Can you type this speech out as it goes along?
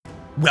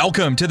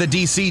Welcome to the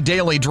DC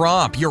Daily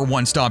Drop, your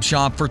one-stop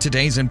shop for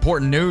today's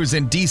important news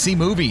in DC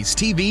movies,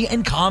 TV,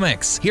 and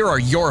comics. Here are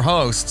your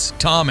hosts,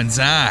 Tom and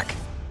Zach.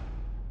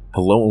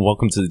 Hello and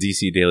welcome to the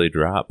DC Daily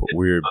Drop.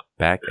 We're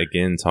back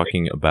again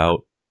talking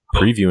about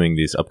previewing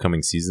these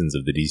upcoming seasons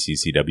of the DC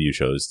CW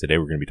shows. Today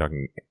we're going to be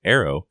talking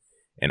Arrow,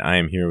 and I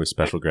am here with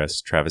special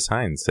guest Travis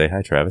Hines. Say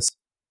hi, Travis.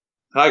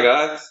 Hi,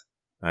 guys.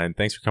 And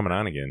thanks for coming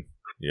on again.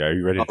 Yeah, are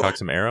you ready to talk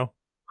some Arrow?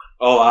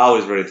 Oh, I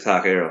always ready to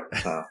talk Arrow.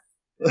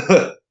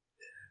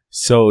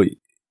 So,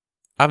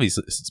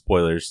 obviously,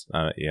 spoilers,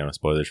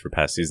 spoilers for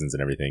past seasons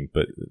and everything,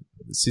 but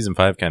season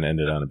 5 kind of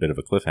ended on a bit of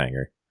a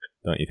cliffhanger,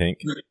 don't you think?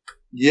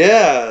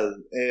 Yeah,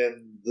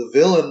 and the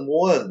villain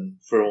won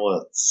for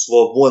once.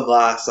 Well, won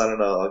last. I don't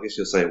know. I guess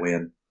you'll say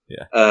win.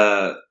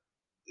 Yeah.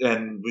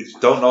 And we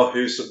don't know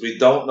who survived,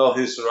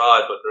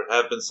 but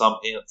there have been some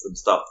hints and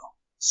stuff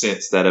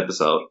since that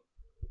episode.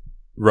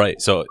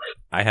 Right. So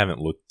I haven't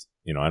looked.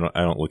 I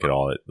don't look at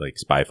all at like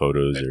spy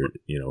photos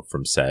or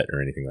from set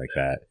or anything like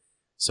that.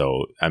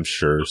 So I'm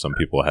sure some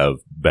people have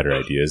better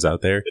ideas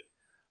out there.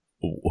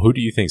 Who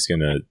do you think is going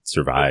to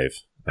survive,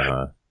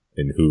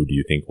 and who do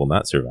you think will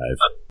not survive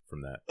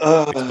from that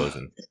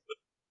explosion?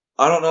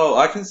 I don't know.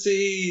 I can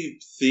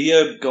see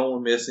Thea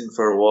going missing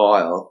for a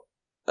while,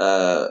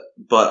 but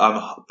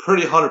I'm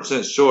pretty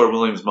 100% sure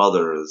William's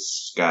mother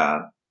is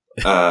gone.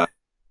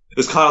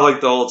 It's kind of like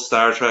the old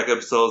Star Trek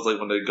episodes, like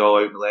when they go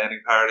out in the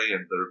landing party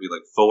and there'd be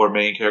like 4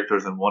 main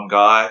characters and one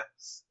guy.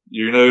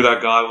 You knew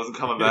that guy wasn't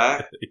coming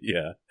back.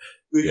 Yeah.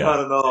 We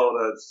kind of know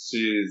that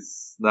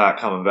she's not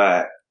coming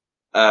back.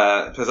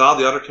 Because all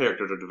the other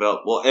characters are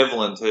developed. Well,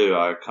 Evelyn, too,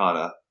 I kind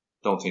of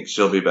don't think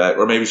she'll be back.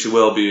 Or maybe she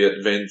will be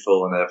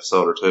vengeful in an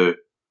episode or two.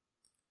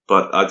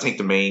 But I think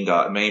the main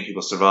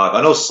people survive.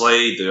 I know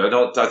Slade do.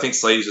 I think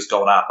Slade's just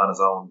going off on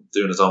his own,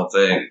 doing his own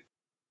thing.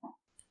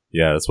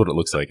 Yeah, that's what it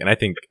looks like. And I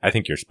think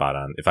you're spot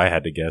on. If I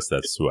had to guess,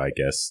 that's who I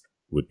guess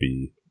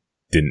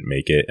didn't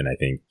make it. And I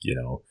think,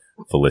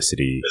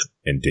 Felicity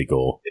and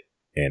Diggle.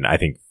 And I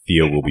think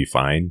Thea will be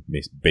fine,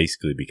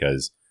 basically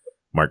because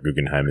Mark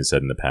Guggenheim has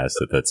said in the past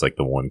that that's like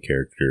the one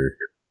character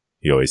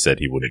he always said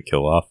he wouldn't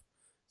kill off.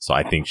 So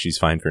I think she's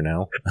fine for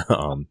now.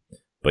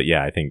 But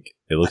yeah, I think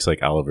it looks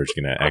like Oliver's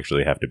going to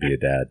actually have to be a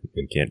dad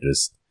and can't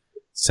just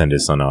send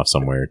his son off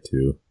somewhere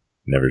to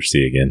never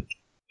see again.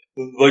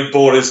 Like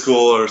boarding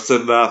school or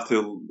send him off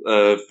to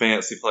a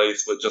fancy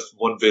place with just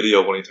one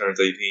video when he turns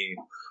 18.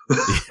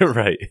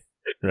 Right.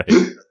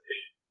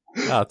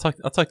 I'll talk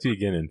to you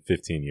again in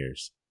 15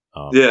 years.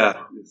 Yeah,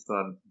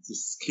 son,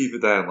 just keep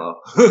it down low.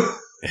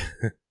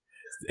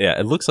 Yeah,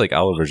 it looks like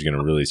Oliver's going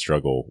to really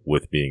struggle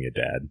with being a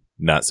dad,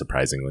 not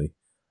surprisingly.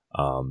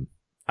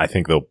 I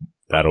think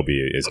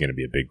is going to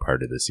be a big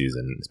part of the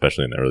season,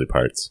 especially in the early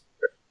parts.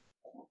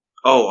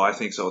 Oh, I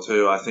think so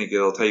too. I think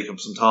it'll take him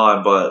some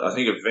time, but I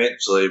think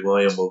eventually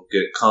William will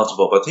get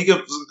comfortable. But I think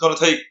it's going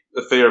to take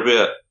a fair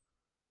bit,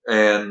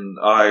 and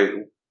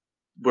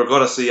we're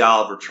going to see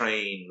Oliver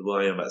train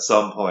William at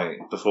some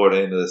point before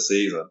the end of the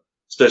season.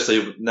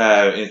 Especially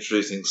now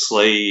introducing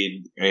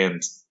Slade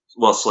and,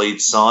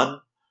 Slade's son.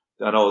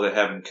 I know they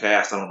haven't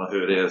cast. I don't know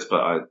who it is, but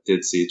I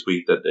did see a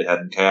tweet that they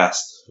hadn't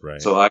cast. Right.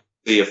 So I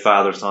see a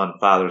father-son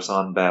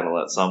battle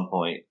at some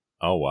point.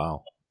 Oh,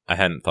 wow. I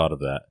hadn't thought of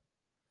that.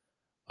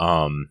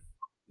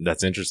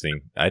 That's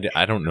interesting. I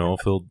don't know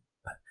if he'll...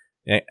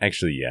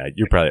 Actually, yeah,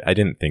 I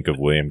didn't think of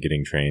William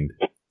getting trained,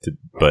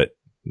 but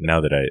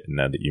now that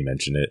you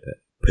mention it,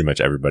 pretty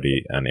much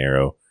everybody on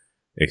Arrow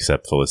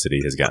except Felicity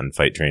has gotten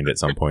fight trained at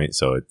some point,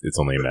 so it's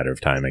only a matter of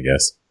time, I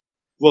guess.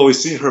 Well, we've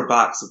seen her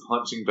box a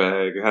punching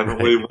bag,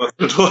 haven't we, once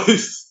or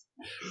twice?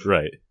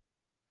 Right.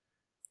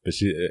 But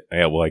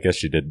I guess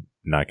she did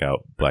knock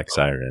out Black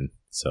Siren,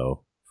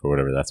 so for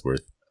whatever that's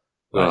worth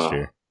last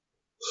year.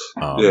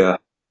 Yeah.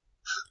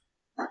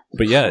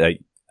 But yeah,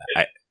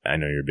 I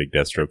know you're a big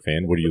Deathstroke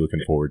fan. What are you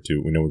looking forward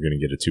to? We know we're going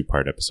to get a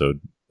 2-part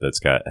episode that's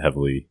got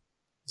heavily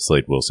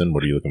Slade Wilson.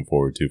 What are you looking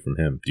forward to from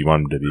him? Do you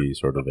want him to be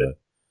sort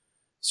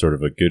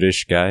of a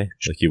goodish guy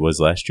like he was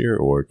last year,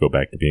 or go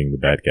back to being the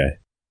bad guy?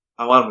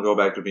 I want him to go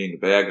back to being the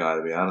bad guy,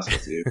 to be honest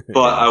with you.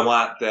 But I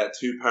want that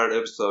 2-part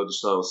episode to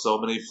show so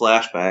many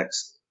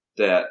flashbacks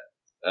that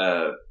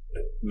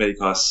make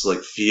us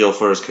feel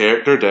for his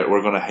character, that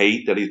we're going to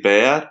hate that he's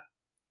bad,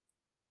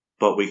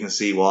 but we can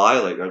see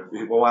why.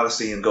 We want to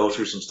see him go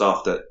through some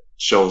stuff that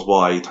shows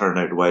why he turned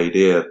out the way he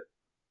did.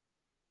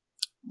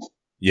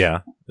 Yeah,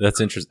 that's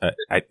interesting.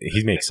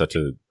 He makes such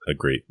a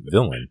great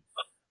villain.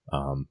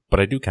 But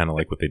I do kind of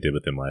like what they did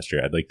with him last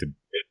year. I'd like to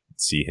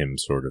see him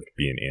sort of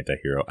be an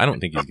anti-hero. I don't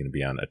think he's going to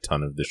be on a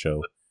ton of the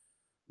show.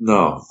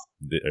 No.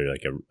 Or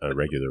like a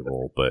regular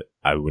role, but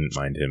I wouldn't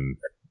mind him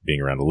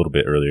being around a little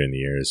bit earlier in the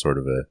year as sort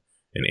of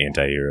an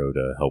anti-hero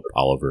to help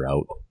Oliver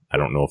out. I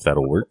don't know if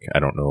that'll work. I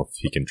don't know if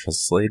he can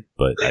trust Slade,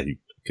 but I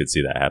could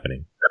see that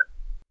happening.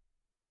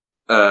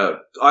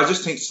 I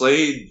just think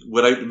Slade,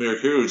 without the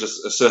Mirakuru,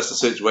 just assessed the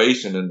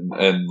situation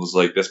and was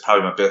like, "That's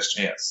probably my best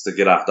chance to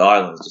get off the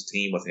island. Just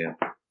team with him."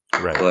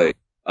 Right.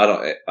 I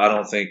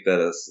don't think that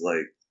it's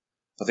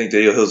I think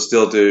that he'll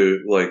still do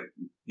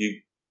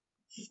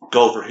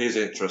go for his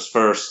interest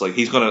first. Like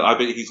I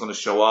bet he's gonna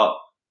show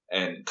up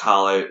and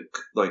call out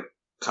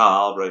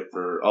outright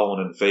for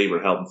Owen in favor,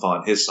 help him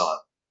find his son.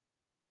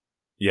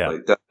 Yeah,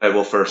 like that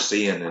we'll first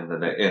see in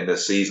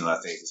this season. I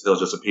think he'll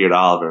just appear to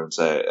Oliver and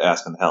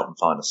ask him to help him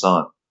find his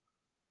son.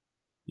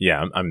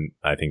 Yeah,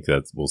 I think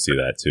that we'll see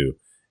that too,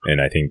 and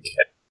I think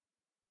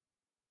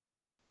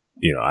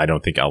I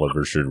don't think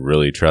Oliver should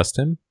really trust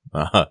him,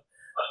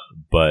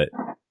 but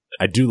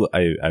I do.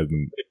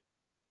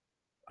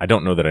 I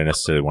don't know that I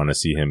necessarily want to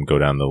see him go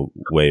down the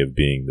way of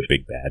being the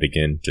big bad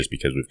again, just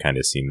because we've kind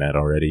of seen that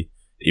already,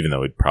 even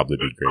though it'd probably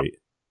be great.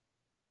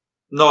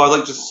 No, I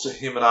like just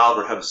him and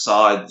Oliver have a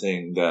side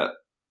thing that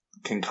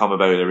can come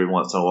about every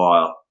once in a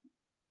while.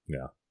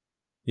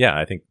 Yeah,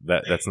 I think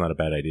that's not a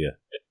bad idea.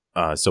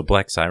 So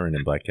Black Siren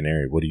and Black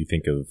Canary, what do you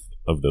think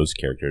of those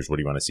characters? What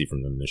do you want to see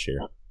from them this year?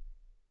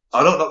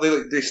 I don't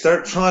know. They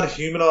start trying to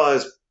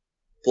humanize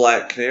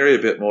Black Canary a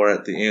bit more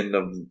at the end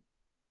of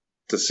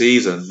the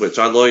season, which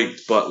I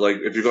liked. But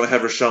if you're going to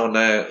have her shown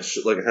down,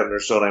 having her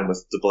shown down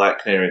with the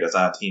Black Canary that's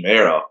on Team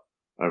Arrow,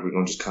 are we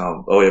going to just call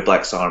him? Oh yeah,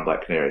 Black Siren,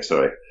 Black Canary.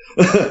 Sorry.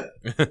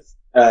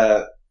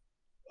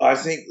 I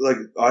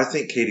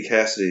think Katie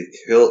Cassidy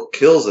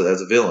kills it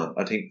as a villain.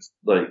 I think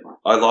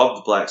I love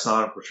the Black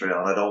Siren portrayal,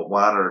 and I don't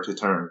want her to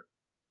turn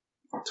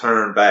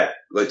back,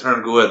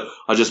 turn good.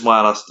 I just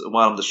want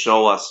them to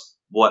show us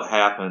what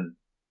happened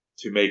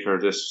to make her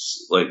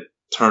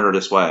turn her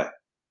this way.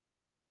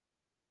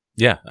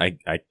 Yeah,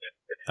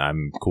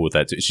 I'm cool with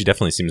that too. She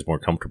definitely seems more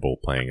comfortable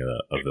playing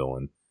a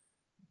villain.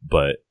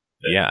 But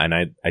yeah, and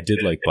I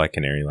did like Black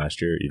Canary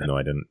last year, even though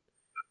I didn't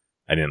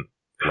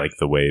like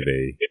the way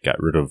they got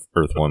rid of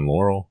Earth One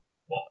Laurel.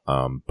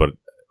 But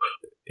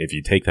if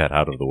you take that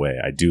out of the way,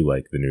 I do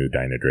like the new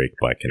Dinah Drake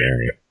Black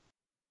Canary.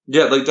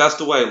 Yeah, that's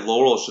the way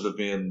Laurel should have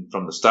been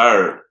from the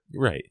start.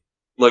 Right.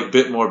 A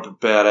bit more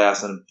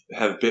badass and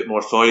have a bit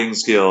more fighting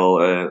skill,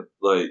 and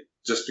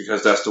just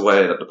because that's the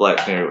way that the Black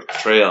Canary was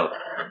portrayed.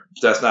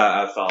 That's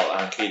not at fault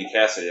on Katie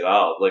Cassidy at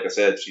all. Like I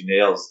said, she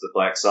nails the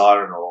Black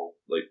Siren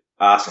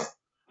awesome.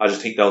 I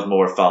just think that was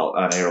more fault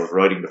on Arrow's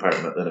writing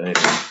department than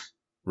anything.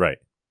 Right.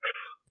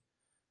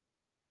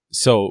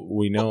 So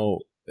we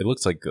know it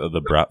looks like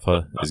the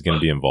Bratva is going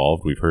to be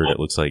involved. We've heard it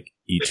looks like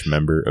each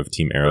member of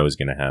Team Arrow is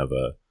going to have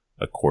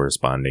a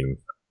corresponding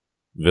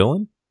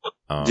villain.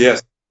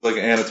 Yes.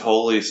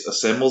 Anatoly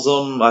assembles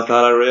them. I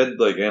thought I read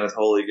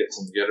Anatoly gets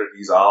them together.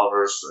 He's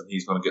Oliver's, and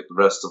he's going to get the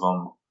rest of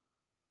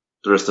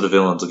the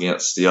villains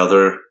against the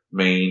other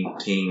main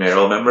Team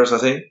Arrow members. I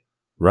think.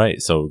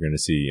 Right. So we're going to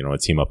see a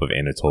team up of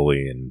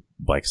Anatoly and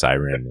Black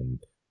Siren and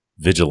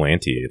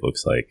Vigilante. It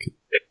looks like.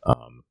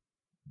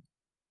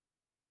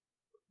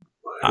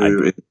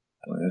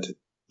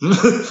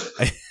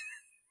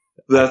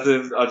 That's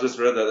in. I just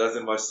read that. That's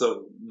in my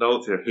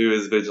notes here. Who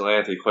is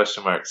Vigilante? ?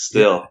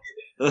 Still.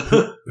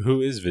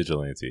 Who is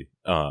Vigilante?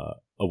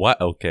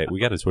 Okay, we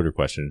got a Twitter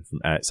question from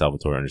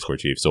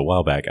 @Salvatore_Chief. So a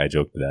while back, I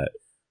joked that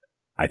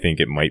I think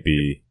it might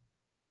be,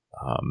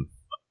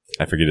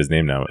 I forget his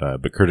name now,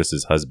 but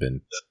Curtis's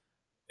husband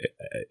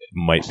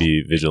might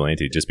be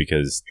Vigilante, just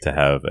because to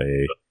have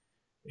a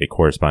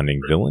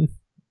corresponding villain.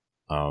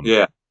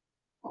 Yeah.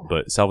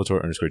 But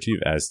Salvatore_Chief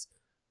asked,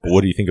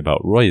 what do you think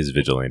about Roy as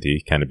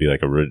Vigilante? Kind of be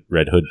like a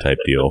Red Hood type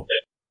deal,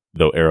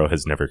 though Arrow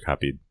has never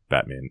copied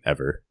Batman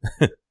ever.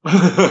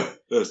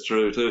 That's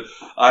true too.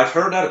 I've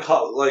heard that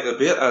a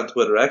bit on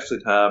Twitter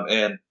actually, Tom.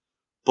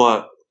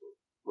 But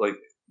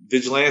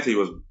Vigilante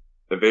was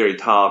a very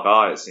tall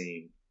guy, it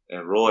seemed,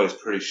 and Roy is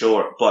pretty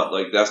short. But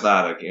that's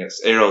not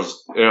against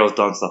Arrow's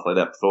done stuff like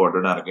that before.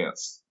 They're not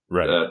against.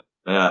 Right.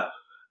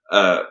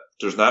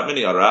 There's not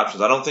many other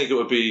options. I don't think it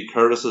would be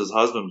Curtis's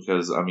husband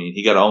because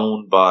he got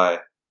owned by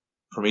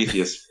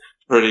Prometheus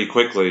pretty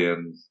quickly,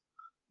 and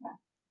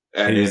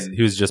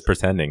he was just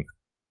pretending.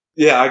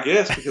 Yeah, I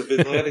guess, because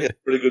Vigilante had a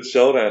pretty good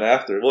showdown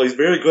after. Well, he's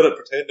very good at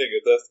pretending,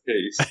 if that's the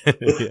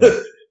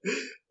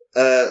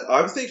case.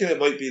 I'm thinking it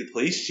might be the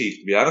police chief,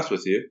 to be honest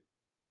with you.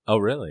 Oh,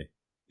 really?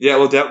 Yeah,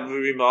 well, that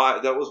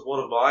was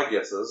one of my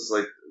guesses.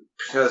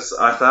 Because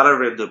I thought I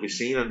read that we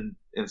seen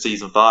in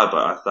season 5,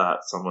 but I thought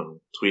someone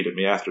tweeted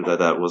me after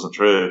that wasn't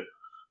true.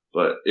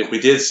 But if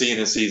we did see it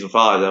in season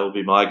 5, that would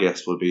be my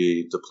guess. Would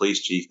be the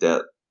police chief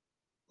that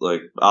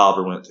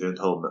Oliver went to and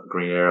told him that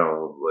Green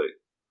Arrow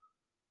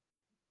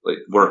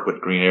work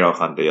with Green Arrow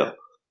kind of deal.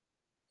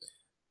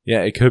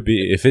 Yeah, it could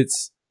be. If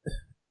it's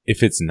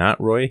not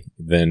Roy,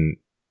 then,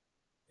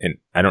 and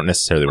I don't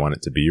necessarily want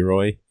it to be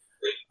Roy,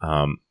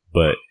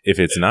 but if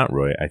it's not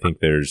Roy, I think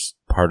there's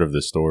part of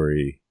the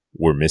story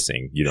we're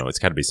missing. It's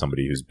got to be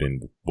somebody who's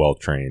been well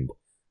trained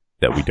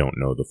that we don't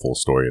know the full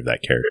story of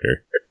that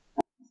character.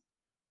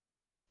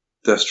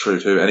 That's true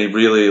too, and he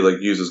really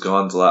uses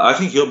guns a lot. I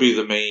think he'll be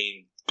the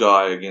main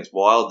guy against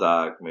Wild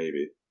Dog,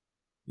 maybe.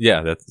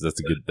 Yeah, that's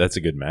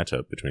a good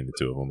matchup between the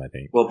two of them, I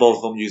think. Well, both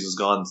of them uses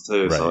guns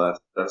too, right. So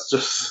that's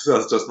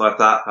just my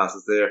thought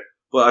process there.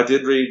 But I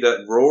did read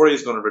that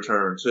Rory's going to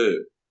return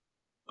too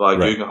by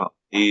right. Guggenheim.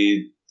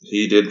 He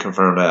did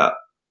confirm that.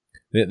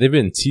 They've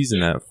been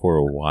teasing that for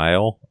a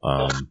while.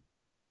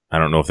 I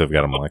don't know if they've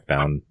got him locked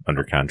down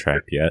under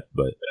contract yet,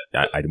 but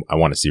I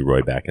want to see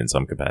Roy back in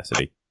some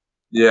capacity.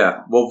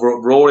 Yeah. Well,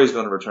 Rory's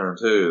going to return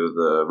too,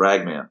 the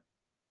Ragman.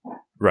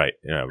 Right.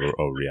 Yeah.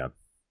 Oh, yeah.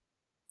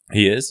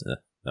 He is?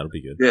 That'll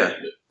be good. Yeah.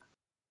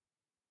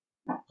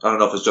 I don't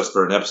know if it's just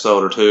for an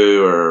episode or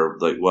two or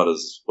like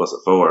what's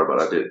it for,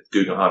 but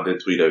Guggenheim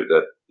did tweet out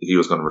that he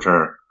was going to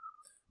return.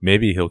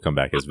 Maybe he'll come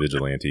back as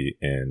Vigilante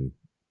and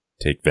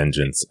take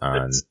vengeance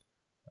on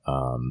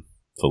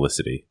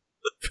Felicity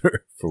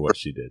for what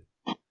she did.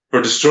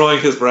 For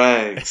destroying his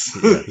rags.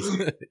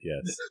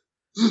 Yes.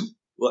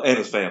 Well, and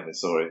his family,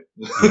 sorry.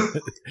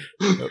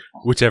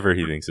 Whichever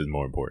he thinks is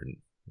more important.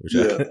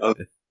 Yeah.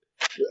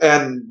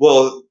 And,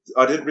 well,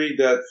 I did read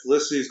that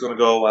Felicity is going to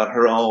go on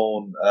her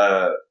own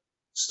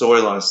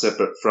storyline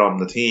separate from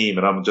the team,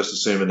 and I'm just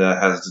assuming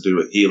that has to do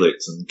with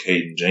Helix and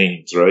Caden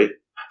James, right?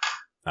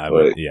 I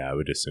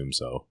would assume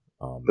so.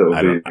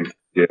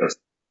 Yes.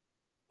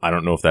 I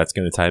don't know if that's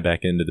going to tie back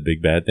into the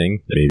big bad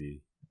thing,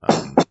 maybe,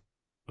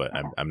 but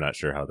I'm not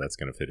sure how that's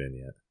going to fit in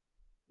yet.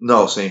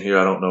 No, same here.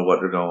 I don't know what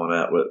they're going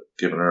at with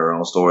giving her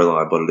own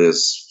storyline, but it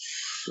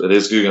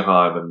is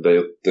Guggenheim, and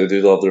they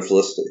do love their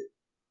Felicity.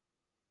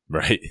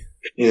 Right.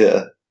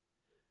 Yeah.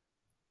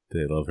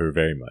 They love her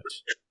very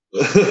much.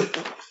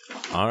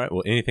 All right.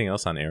 Well, anything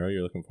else on Arrow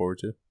you're looking forward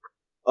to?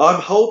 I'm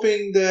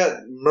hoping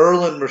that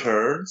Merlin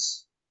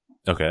returns.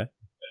 Okay.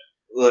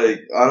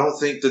 Like, I don't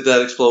think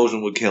that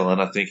explosion would kill him.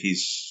 I think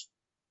he's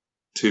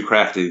too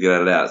crafty to get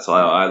out of that. So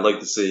I'd like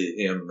to see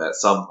him at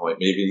some point,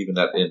 maybe even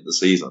at the end of the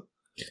season.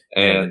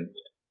 And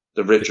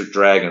the Richard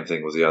Dragon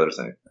thing was the other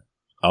thing.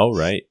 Oh,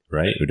 right.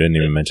 We didn't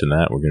even mention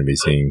that. We're going to be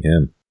seeing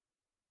him.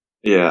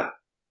 Yeah.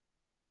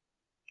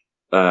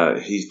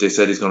 They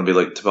said he's going to be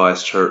like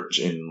Tobias Church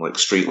in like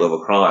Street Level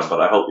Crime,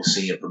 but I hope we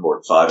see him for more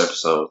than 5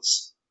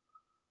 episodes.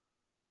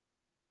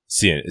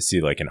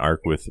 See like an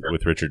arc with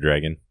Richard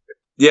Dragon?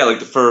 Yeah, like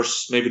the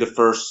first like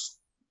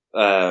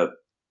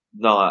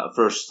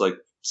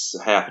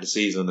half of the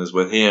season is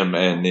with him,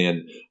 and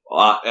then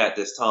at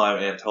this time,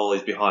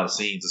 Antoli's behind the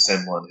scenes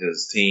assembling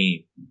his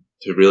team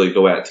to really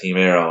go at Team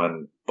Arrow,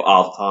 and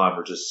all the time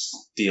we're just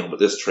dealing with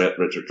this trip,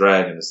 Richard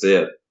Dragon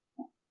instead.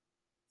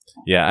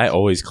 Yeah, I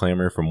always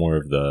clamor for more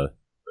of the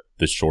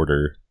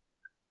shorter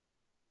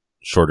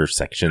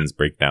sections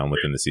breakdown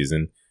within the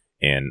season,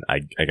 and I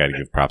got to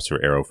give props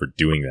for Arrow for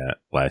doing that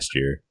last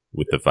year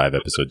with the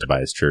 5-episode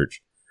Tobias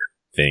Church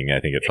thing. I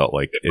think it felt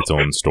like its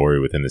own story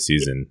within the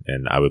season,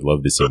 and I would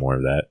love to see more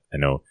of that. I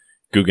know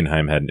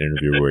Guggenheim had an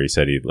interview where he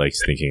said he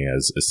likes thinking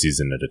as a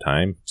season at a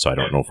time, so I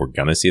don't know if we're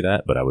gonna see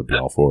that, but I would be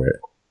all for it.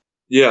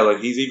 Yeah,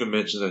 like he's even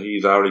mentioned that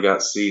he's already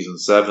got season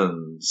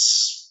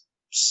 7's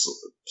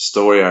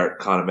story arc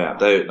kind of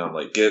mapped out, and I'm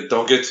like,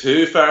 don't get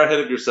too far ahead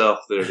of yourself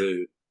there,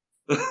 dude.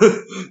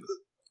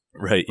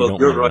 Right. But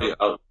you're right.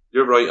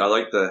 You're right. I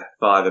like the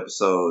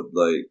 5-episode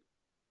like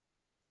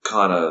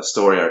kind of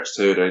story arcs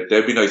too.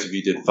 They'd be nice if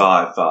you did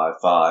 5,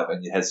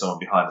 and you had someone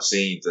behind the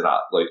scenes and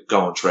not like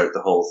going throughout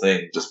the whole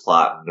thing, just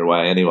plotting their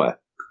way anyway.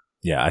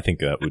 Yeah, I think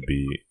that would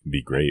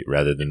be great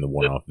rather than the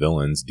one-off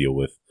villains deal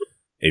with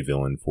a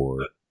villain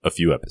for a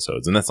few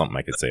episodes, and that's something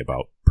I could say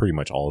about pretty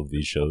much all of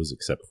these shows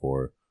except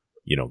for.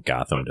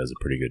 Gotham does a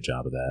pretty good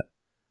job of that.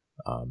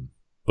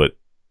 But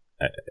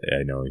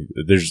I know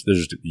there's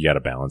you got to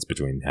balance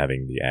between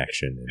having the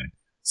action and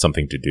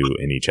something to do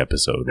in each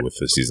episode with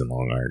the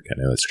season-long arc. I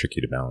know it's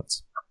tricky to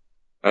balance.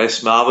 Hey,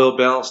 Smallville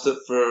balanced it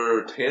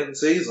for 10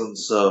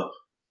 seasons, so...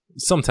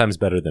 Sometimes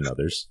better than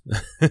others.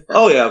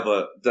 Oh, yeah,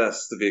 but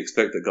that's to be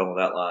expected going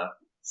that line.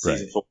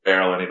 Season 4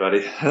 Arrow,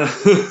 anybody?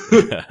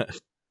 Yeah.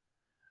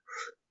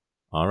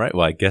 All right.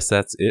 Well, I guess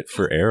that's it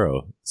for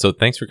Arrow. So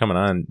thanks for coming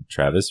on,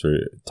 Travis, for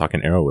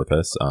talking Arrow with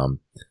us.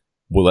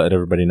 We'll let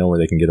everybody know where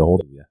they can get a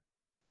hold of you.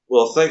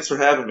 Well, thanks for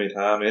having me,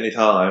 Tom.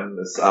 Anytime.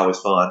 It's always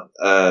fun.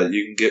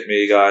 You can get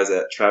me, guys,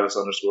 at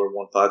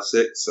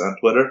Travis_156 on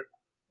Twitter.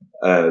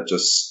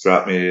 Just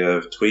drop me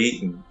a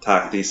tweet and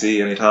talk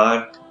DC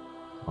anytime.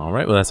 All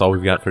right. Well, that's all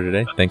we've got for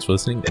today. Thanks for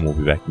listening, and we'll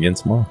be back again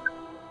tomorrow.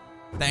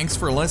 Thanks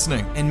for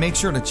listening, and make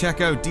sure to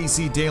check out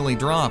DC Daily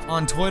Drop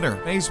on Twitter,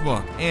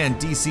 Facebook, and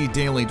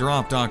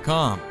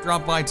DCDailyDrop.com.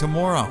 Drop by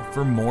tomorrow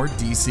for more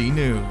DC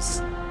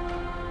news.